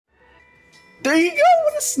There you go.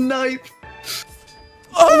 What a snipe.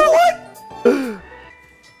 Oh, what?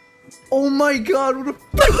 Oh my god. What a...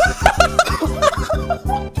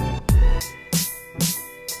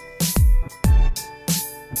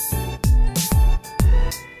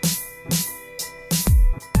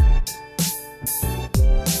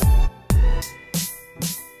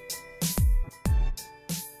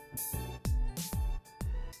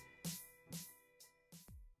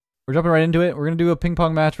 We're jumping right into it. We're gonna do a ping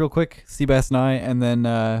pong match real quick, SeaBass and I, and then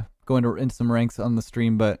go into some ranks on the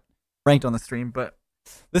stream, but ranked on the stream. But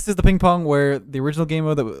this is the ping pong where the original game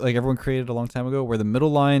mode that like everyone created a long time ago, where the middle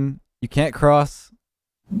line you can't cross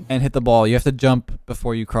and hit the ball. You have to jump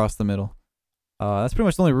before you cross the middle. That's pretty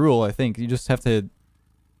much the only rule, I think. You just have to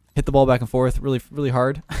hit the ball back and forth really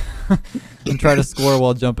hard and try to score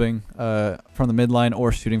while jumping from the midline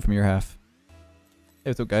or shooting from your half.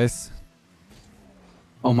 Hey, what's up, guys?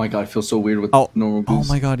 Oh my god, I feel so weird with normal boost.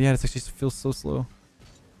 Oh my god, yeah, it actually feels so slow.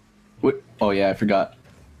 What? Oh yeah, I forgot.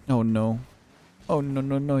 Oh no. Oh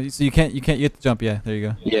no. So you have to jump, yeah, there you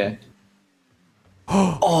go. Yeah.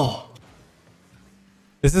 Oh!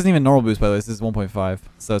 This isn't even normal boost, by the way, this is 1.5.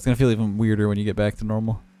 So it's gonna feel even weirder when you get back to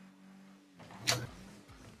normal.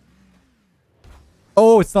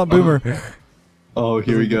 Oh, it's not Boomer. Oh,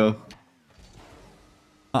 here we go.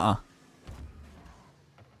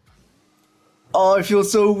 Oh, I feel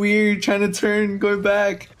so weird trying to turn, going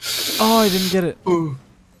back. Oh, I didn't get it. Ooh.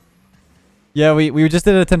 Yeah, we just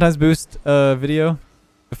did a 10 times boost video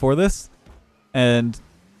before this, and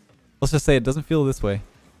let's just say it doesn't feel this way.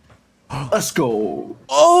 Let's go.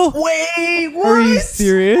 Oh! Wait, what? Are you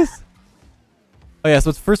serious? Oh yeah, so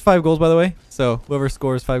it's first 5 goals, by the way. So whoever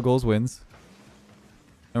scores 5 goals wins.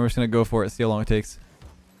 And we're just gonna go for it, see how long it takes.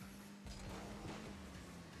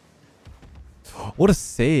 What a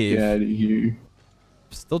save. Get out of here.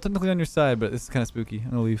 Still technically on your side, but this is kind of spooky. I'm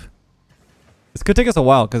gonna leave. This could take us a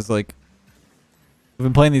while, because like we've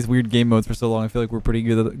been playing these weird game modes for so long. I feel like we're pretty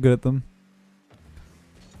good at them.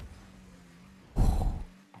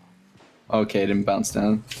 Okay, it didn't bounce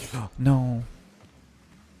down. No.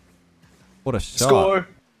 What a shot. Score.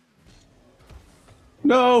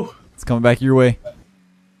 No. It's coming back your way.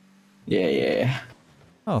 Yeah.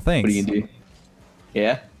 Oh, thanks. What are you gonna do?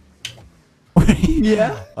 Yeah?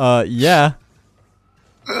 Yeah. Yeah.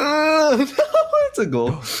 No, it's a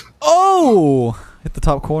goal. Oh! Hit the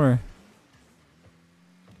top corner.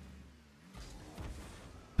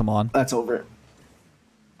 Come on. That's over.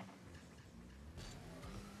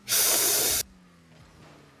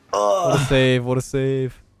 What a save. What a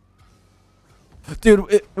save.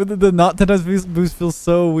 Dude, the not 10 times boost feels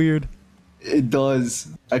so weird. It does.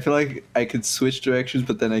 I feel like I could switch directions,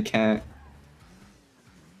 but then I can't.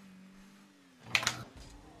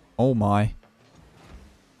 Oh my.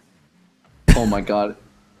 Oh my god.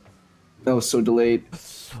 That was so delayed.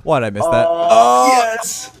 Why did I miss that?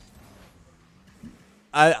 Yes!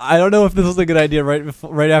 I don't know if this was a good idea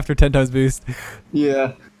right after 10 times boost.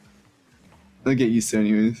 Yeah. I'll get used to it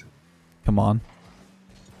anyways. Come on.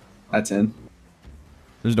 That's in.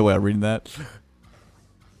 There's no way I'm reading that.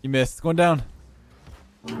 You missed. It's going down.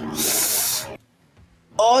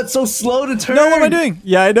 Oh, it's so slow to turn. No, what am I doing?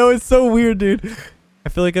 Yeah, I know, it's so weird, dude. I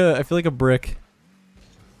feel like a brick.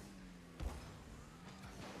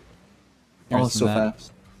 Oh, so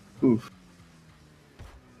fast. Oof.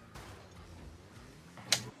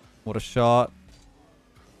 What a shot.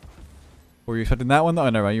 Were you expecting that one? Oh,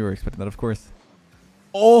 never mind. You were expecting that, of course.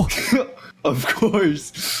 Oh! Of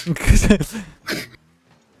course.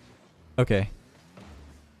 Okay.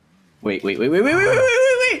 Wait.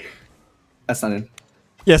 That's not in.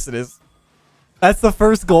 Yes, it is. That's the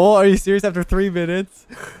first goal? Are you serious? After 3 minutes?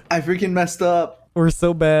 I freaking messed up. We're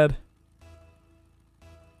so bad.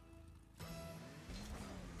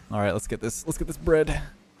 Alright, let's get this bread.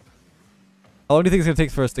 How long do you think it's gonna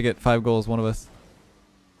take for us to get 5 goals, one of us?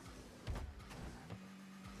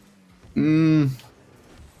 We'll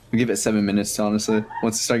give it 7 minutes, honestly.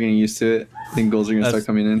 Once I start getting used to it, I think goals are gonna start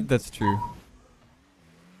coming in. That's true.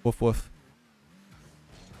 Woof woof.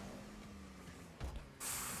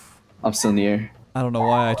 I'm still in the air. I don't know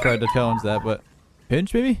why I tried to challenge that, but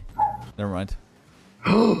pinch maybe? Never mind.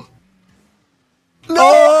 No!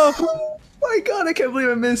 Oh my god, I can't believe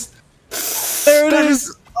I missed. There it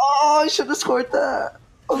is. Oh, I should have scored that.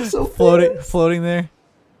 I'm so floating there.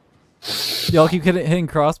 Y'all keep hitting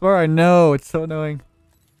crossbar? I know, it's so annoying.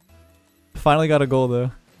 Finally got a goal though.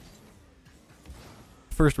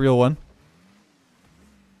 First real one.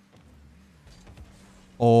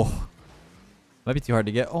 Oh. Might be too hard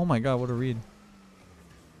to get. Oh my god, what a read.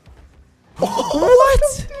 Oh,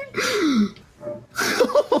 what?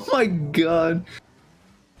 Oh my god.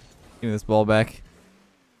 Give me this ball back.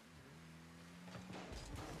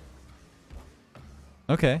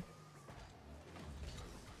 Okay.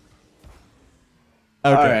 Okay.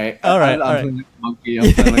 All right. All right. I'm playing like a monkey.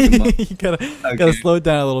 I'm playing like a monkey. You gotta slow it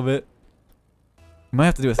down a little bit. You might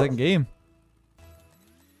have to do a second game.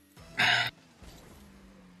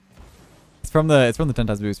 It's from the 10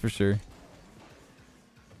 times boost for sure.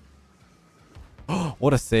 Oh,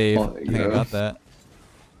 what a save! Oh, I think I got that.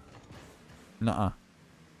 Nuh-uh.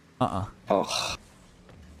 Oh. All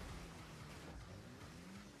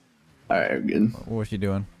right, we're good. What was she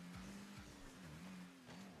doing?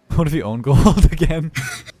 What if you own gold again?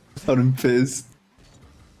 I'm pissed.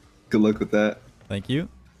 Good luck with that. Thank you.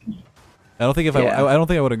 I don't think if I don't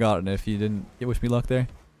think I would have gotten it if you didn't wish me luck there.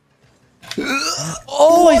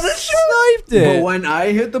 Oh, I sniped it! But when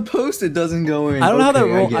I hit the post, it doesn't go in. I don't know how that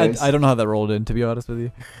rolled. I don't know how that rolled in. To be honest with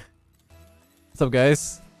you. What's up,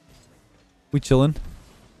 guys? We chilling?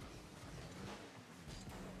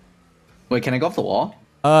 Wait, can I go off the wall?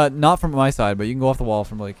 Not from my side, but you can go off the wall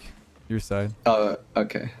from like your side.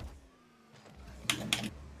 Okay.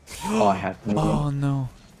 Oh, I had to. Oh no.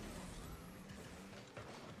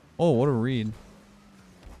 Oh, what a read.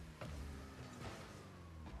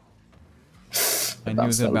 I knew it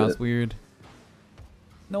was gonna bounce weird.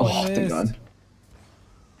 No, I missed. Thank God.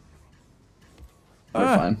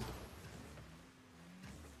 Alright, fine.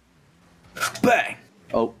 Bang!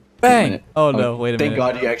 Oh. Bang! Oh no, wait a minute. Thank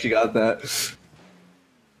God you actually got that.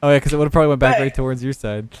 Oh yeah, because it would have probably went back right towards your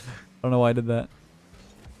side. I don't know why I did that.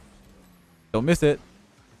 Don't miss it.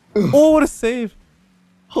 Oh, what a save!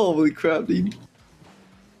 Holy crap, dude.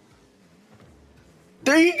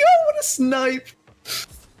 There you go, what a snipe!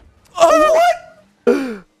 Oh, what?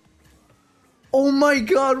 Oh my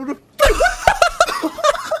God, what a...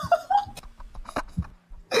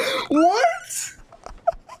 What?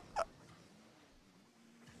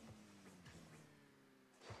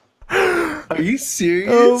 Are you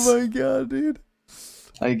serious? Oh my God, dude.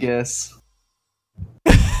 I guess.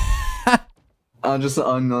 I'm just the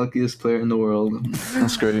unluckiest player in the world.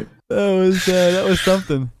 That's great. That was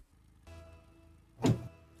something.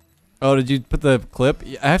 Oh, did you put the clip?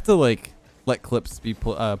 I have to like let clips be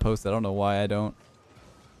posted. I don't know why I don't.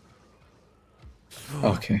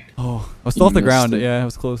 Okay. Oh, I was still off the ground. Yeah, it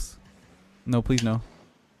was close. No, please no.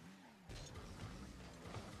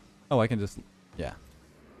 Oh, I can just. Yeah.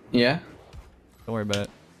 Yeah? Don't worry about it.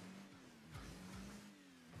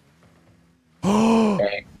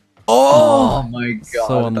 Bang. Oh my God.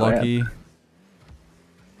 So unlucky.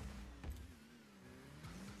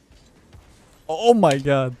 Oh my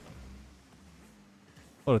God.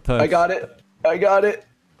 What a touch. I got it. I got it.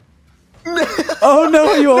 Oh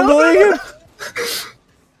no, you own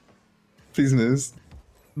Please miss.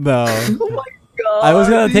 No. Oh my God. I was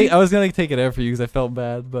gonna take it out for you because I felt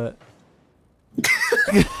bad, but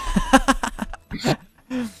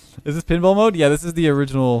is this pinball mode? Yeah, this is the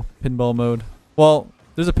original pinball mode. Well,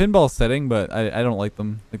 there's a pinball setting, but I don't like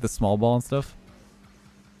them, like the small ball and stuff.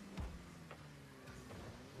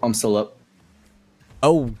 I'm still up.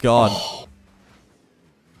 Oh God.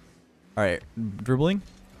 All right, dribbling.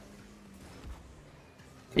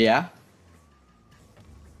 Yeah.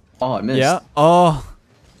 Oh, I missed. Yeah. Oh.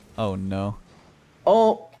 Oh no.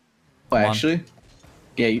 Oh. Oh, Come actually.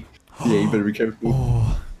 Yeah. You better be careful.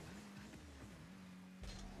 Oh.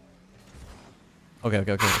 Okay.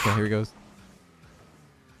 Here he goes.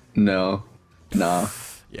 No. Nah.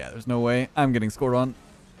 Yeah, there's no way I'm getting scored on.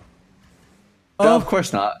 No, of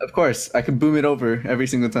course not. Of course. I can boom it over every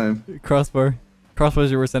single time. Crossbar. Crossbar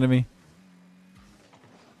is your worst enemy.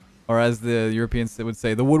 Or as the Europeans would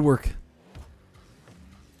say, the woodwork.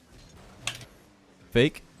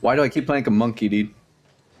 Fake? Why do I keep playing like a monkey, dude?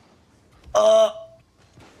 No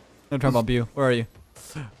time about you. Where are you?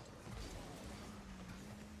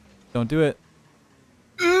 Don't do it.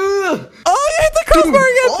 Oh, you hit the crossbar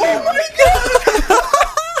again! Oh my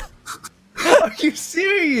God! Are you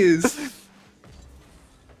serious?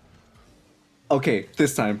 Okay,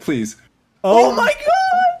 this time, please. Oh my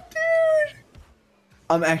God, dude!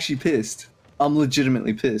 I'm actually pissed. I'm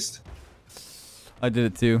legitimately pissed. I did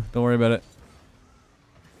it too. Don't worry about it.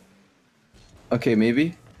 Okay,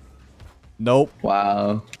 maybe? Nope.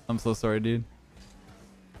 Wow. I'm so sorry, dude.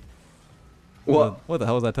 What? What the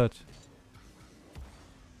hell was that touch?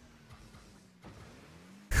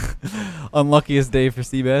 Unluckiest day for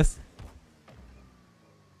SeaBass.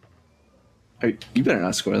 You better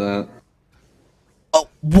not score that. Oh,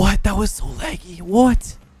 what? That was so laggy. What?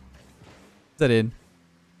 Is that in?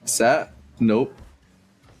 Sat? Nope.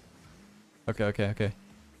 Okay.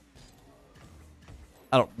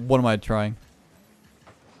 What am I trying?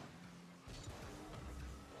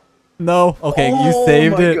 No. Okay, you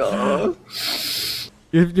saved it. God.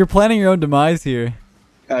 You're planning your own demise here.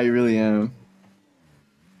 I really am.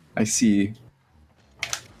 I see.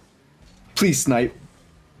 Please snipe.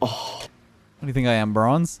 Oh, What do you think I am,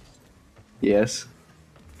 bronze? yes.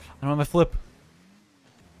 I don't have my flip.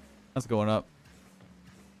 That's going up.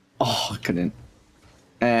 Oh, I couldn't.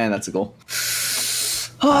 And that's a goal.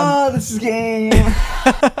 Ah, this is game.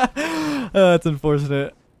 That's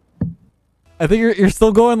unfortunate. I think you're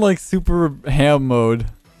still going like super ham mode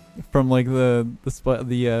from like the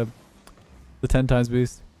 10 times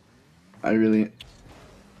boost. I really.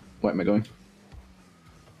 Where am I going?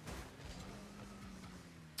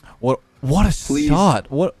 What a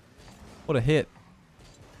shot! What a hit!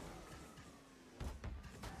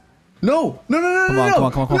 No! No! No! No! Come no, on! no. Come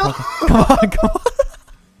on! Come on! Come No. on! Come on! Come on!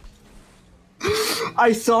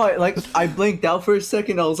 I saw it. Like I blinked out for a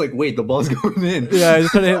second. I was like, "Wait, the ball's going in." Yeah, I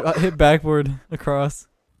just tried to hit backboard across.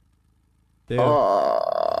 Dude.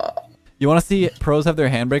 You want to see pros have their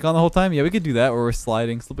handbrake on the whole time? Yeah, we could do that where we're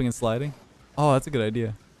sliding, slipping and sliding. Oh, that's a good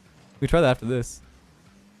idea. We try that after this.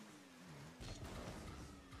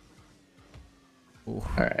 Ooh. All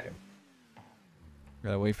right.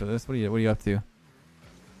 Gotta wait for this. What are you up to?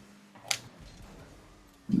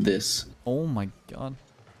 This. Oh my god.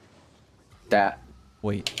 That.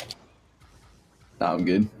 Wait. Nah, I'm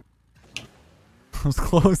good. I was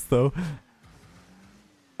close though.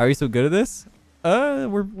 Are you so good at this?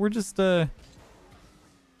 We're just good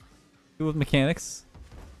with mechanics.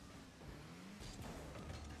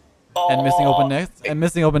 And missing open nets. And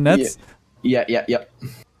missing open nets. Yeah.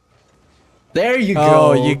 There you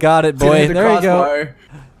Oh, go. you got it, boy. There you go. Is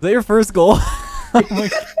that your first goal? Oh, my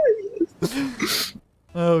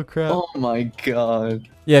oh crap. Oh my god.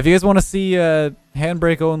 Yeah, if you guys want to see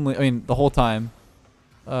handbrake only, I mean the whole time,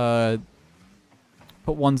 put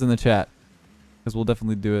ones in the chat, because we'll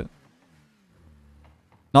definitely do it.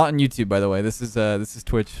 Not on YouTube, by the way. This is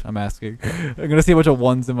Twitch. I'm asking. I'm gonna see a bunch of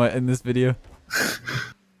ones in this video.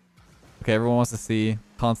 Okay, everyone wants to see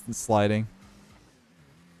constant sliding.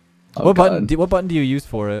 Oh, what god. button do you use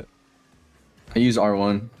for it? I use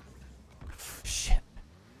R1. Shit.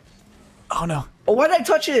 Oh no. Oh, why did I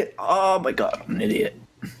touch it? Oh my god, I'm an idiot.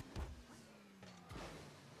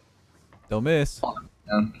 Don't miss. Oh,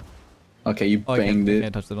 man. Okay, you Oh, banged I it.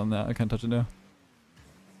 can't touch it on that. I can't touch it now.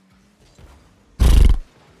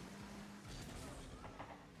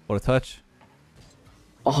 What a touch.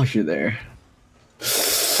 Oh, you're there.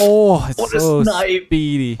 Oh, it's What a so snipe.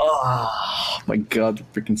 speedy. Oh my god, the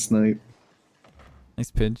freaking snipe.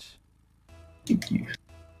 Nice pinch. Thank you.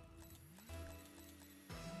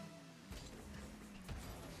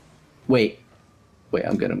 Wait,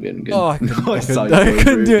 I'm good. Oh, I couldn't, No, I saw couldn't, you I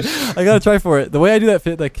couldn't do going it. I gotta try for it. The way I do that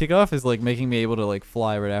kickoff is like making me able to like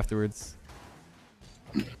fly right afterwards.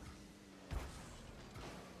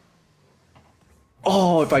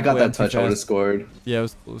 Oh, if I got Wait, I'm that too touch, I would have fast. scored. Yeah, it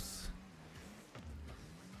was close.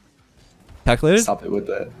 Calculated? Stop it with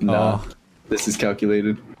that. Nah, Oh. this is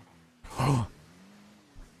calculated.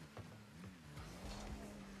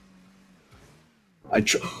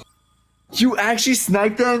 You actually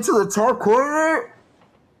sniped that into the top corner?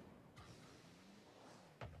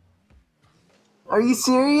 Are you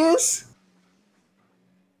serious?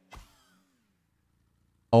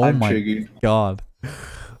 Oh I'm my triggered. god.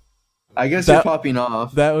 I guess That- you're popping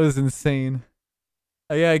off. That was insane.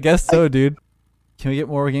 Yeah, I guess so, dude. Can we get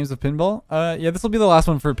more games of pinball? Yeah, this will be the last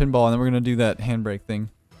one for pinball, and then we're gonna do that handbrake thing.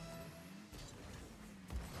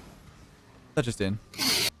 That just in.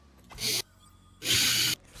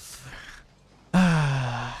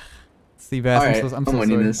 SeaBass, Alright, I'm I'm so winning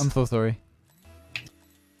sorry. this. I'm so sorry.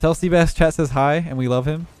 Tell SeaBass chat says hi, and we love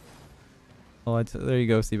him. Oh, there you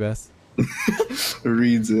go, SeaBass.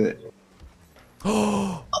 Reads it.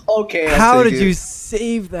 Okay. How did you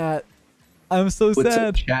save that? I'm so What's sad.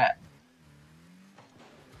 up, chat?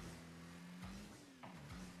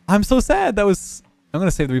 I'm so sad. That was. I'm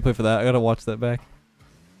gonna save the replay for that. I gotta watch that back.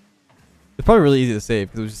 It's probably really easy to save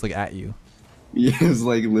because it was just like at you. Yeah, it was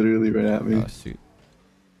like literally right at me. Oh shoot.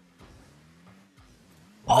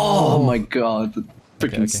 Oh my god, the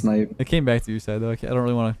freaking Okay. snipe. It came back to your side though. I don't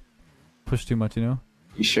really want to push too much, you know.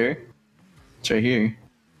 You sure? It's right here.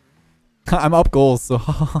 I'm up goals, so.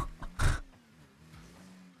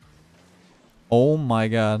 Oh my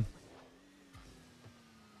god.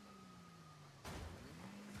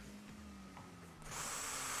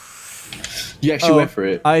 You actually went for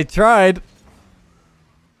it. I tried.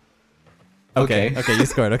 Okay. Okay, you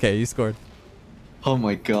scored. Okay, you scored. Oh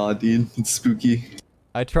my god, dude. It's spooky.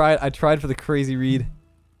 I tried for the crazy read.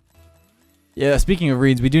 Yeah, speaking of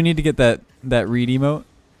reads, we do need to get that read emote.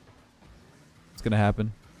 It's gonna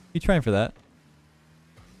happen. You trying for that?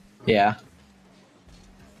 Yeah.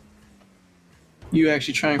 You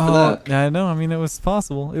actually trying for that? I know. I mean, it was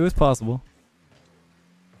possible. It was possible.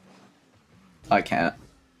 I can't.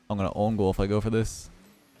 I'm gonna own goal if I go for this.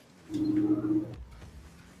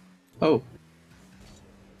 Oh.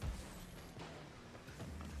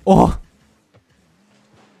 Oh!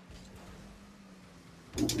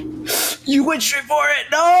 You went straight for it!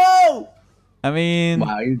 No! I mean...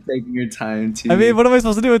 Wow, you're taking your time too. I mean, what am I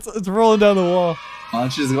supposed to do? It's rolling down the wall. Why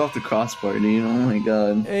don't you just go off the crossbar, dude? Oh my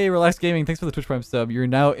god. Hey, Relax Gaming, thanks for the Twitch Prime sub. You're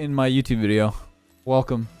now in my YouTube video.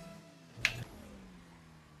 Welcome.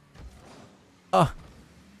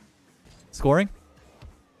 Scoring?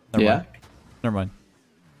 Never mind. Never mind.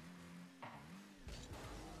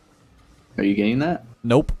 Are you getting that?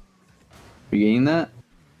 Nope. Are you getting that?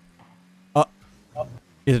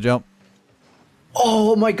 He's a jump.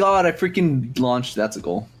 Oh my god, I freaking launched. That's a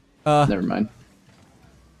goal. Never mind.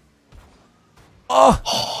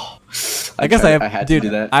 Oh! I guess I am. I had dude, to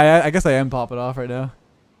do that. I guess I am popping off right now.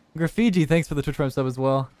 Graffiti, thanks for the Twitch Prime sub as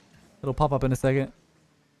well. It'll pop up in a second.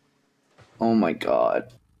 Oh my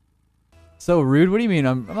god. So rude? What do you mean?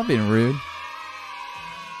 I'm not being rude.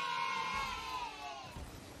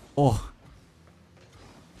 Oh.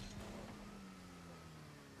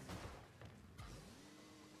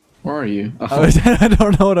 Where are you? Oh. I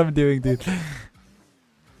don't know what I'm doing, dude. Come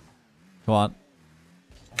on.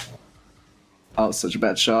 Oh, such a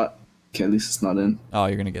bad shot. Okay, at least it's not in. Oh,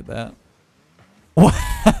 you're gonna get that. What?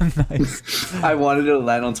 Nice. I wanted to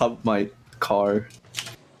land on top of my car.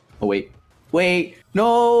 Oh, wait. Wait!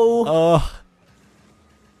 No! Oh.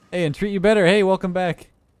 Hey, and treat you better. Hey, welcome back.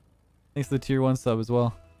 Thanks for the tier 1 sub as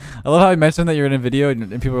well. I love how I mentioned that you're in a video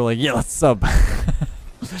and people were like, yeah, let's sub.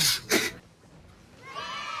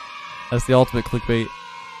 That's the ultimate clickbait.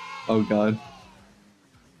 Oh god.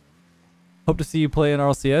 Hope to see you play in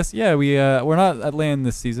RLCS. Yeah, we're not at LAN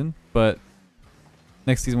this season, but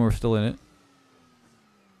next season we're still in it.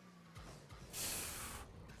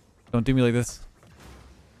 Don't do me like this.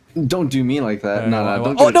 Don't do me like that. No,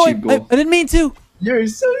 don't oh get no! a cheap goal. I didn't mean to. You're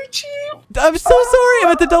so cheap. I'm so sorry. I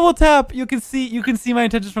meant to double tap. You can see my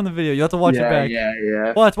intentions from the video. You have to watch it back.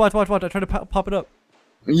 Yeah. Watch. I try to pop it up.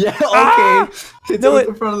 Yeah. Okay. It's No, at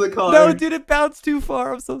the front of the car. No, dude, it bounced too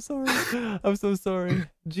far. I'm so sorry. I'm so sorry.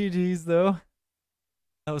 GG's though.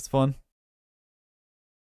 That was fun.